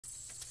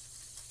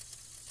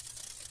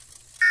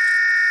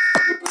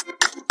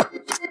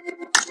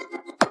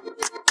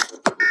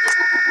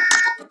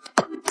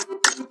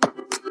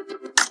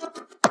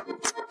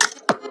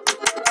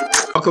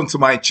Welcome to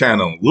my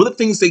channel. Little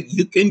things that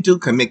you can do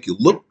can make you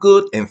look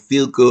good and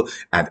feel good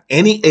at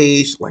any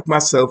age, like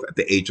myself at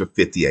the age of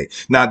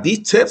 58. Now,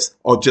 these tips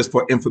are just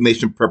for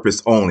information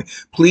purpose only.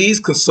 Please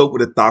consult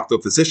with a doctor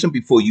or physician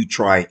before you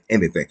try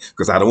anything,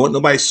 because I don't want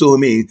nobody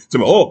suing me to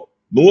me, oh,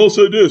 Noel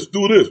said this,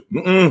 do this.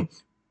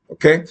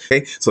 Okay,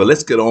 so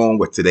let's get on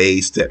with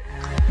today's tip.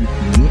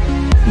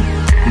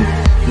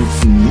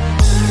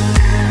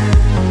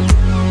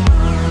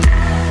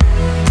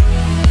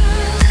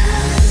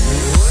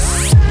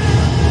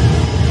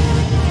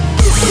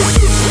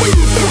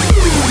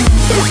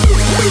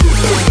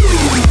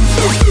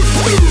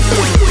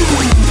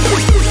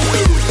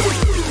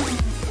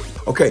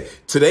 Okay,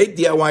 today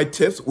DIY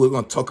tips, we're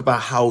going to talk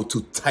about how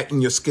to tighten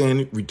your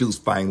skin, reduce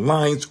fine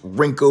lines,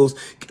 wrinkles,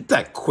 get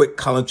that quick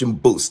collagen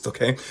boost,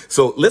 okay?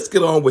 So let's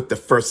get on with the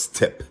first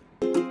tip.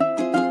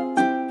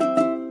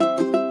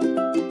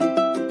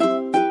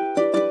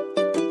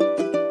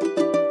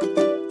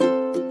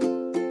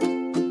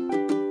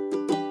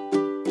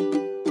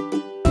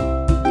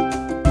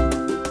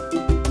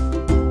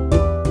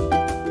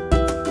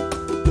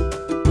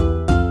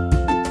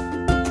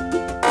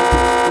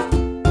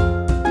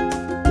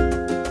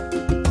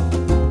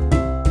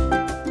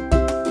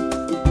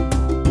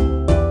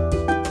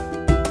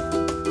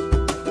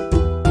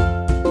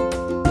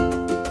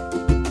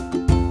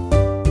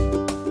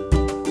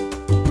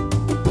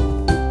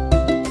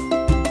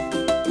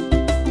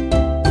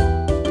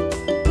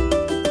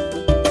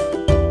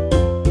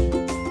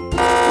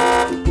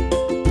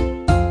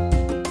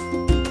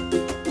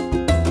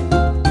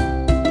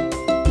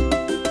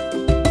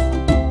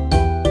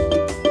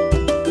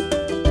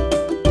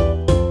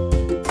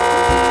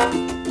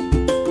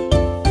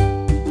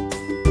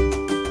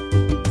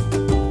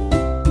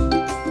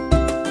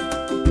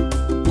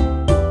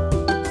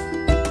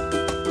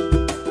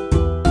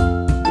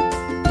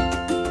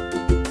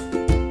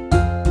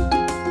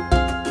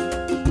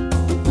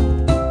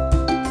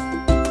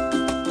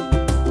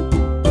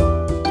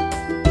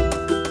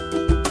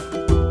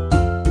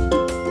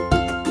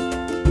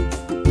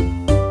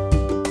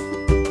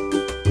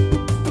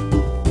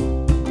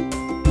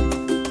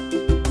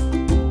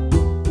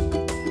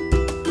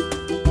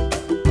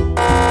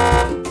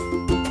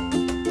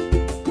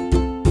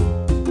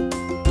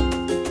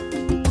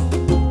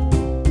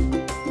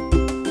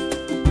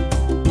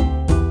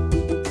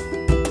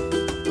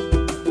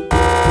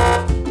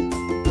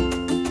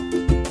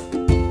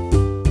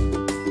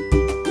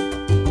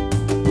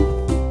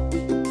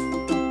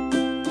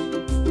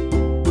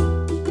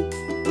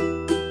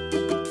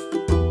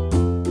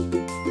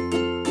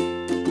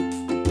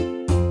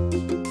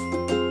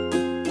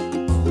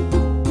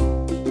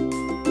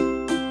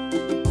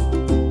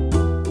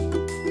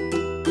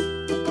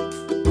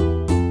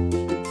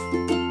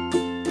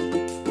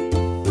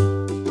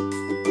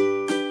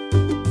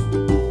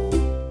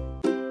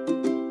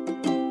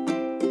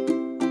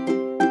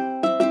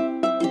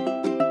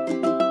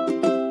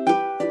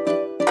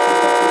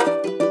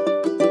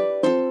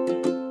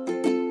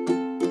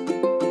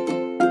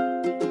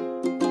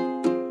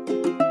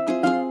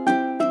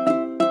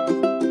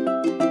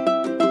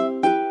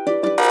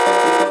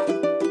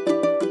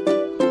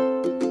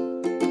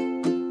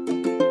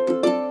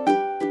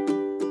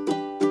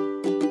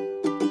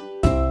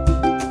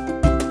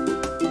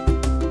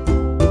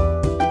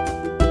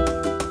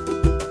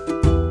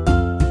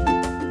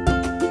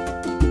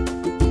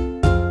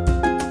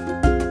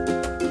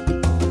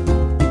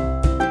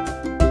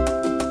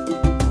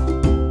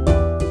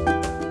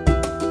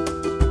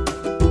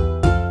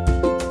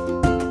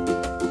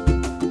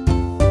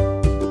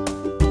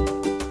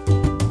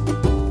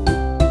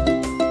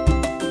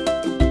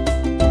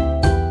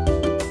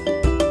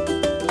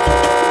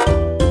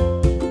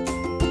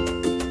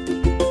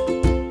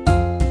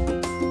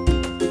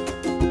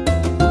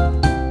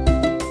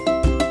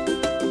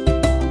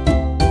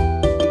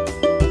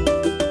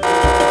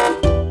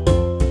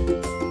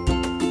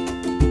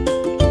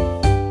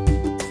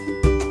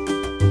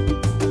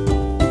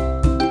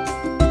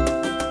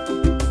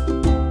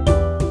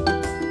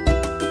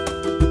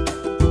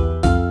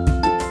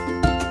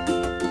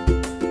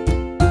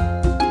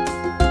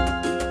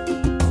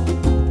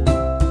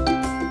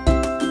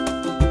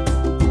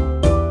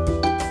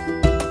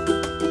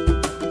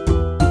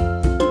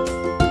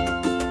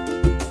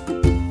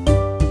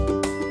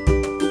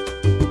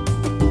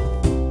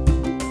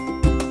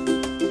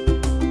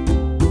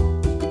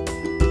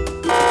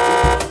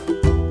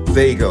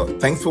 There you go.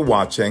 Thanks for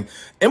watching.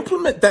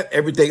 Implement that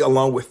every day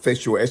along with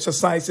facial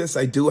exercises.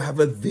 I do have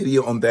a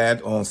video on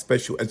that, on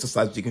special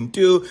exercises you can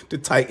do to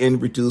tighten,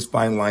 reduce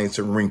fine lines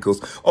and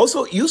wrinkles.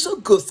 Also, use a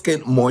good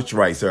skin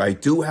moisturizer. I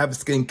do have a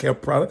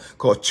skincare product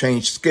called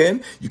Change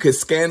Skin. You can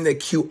scan the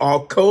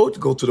QR code,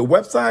 go to the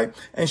website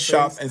and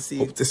shop and see.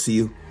 Hope to see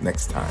you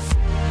next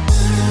time.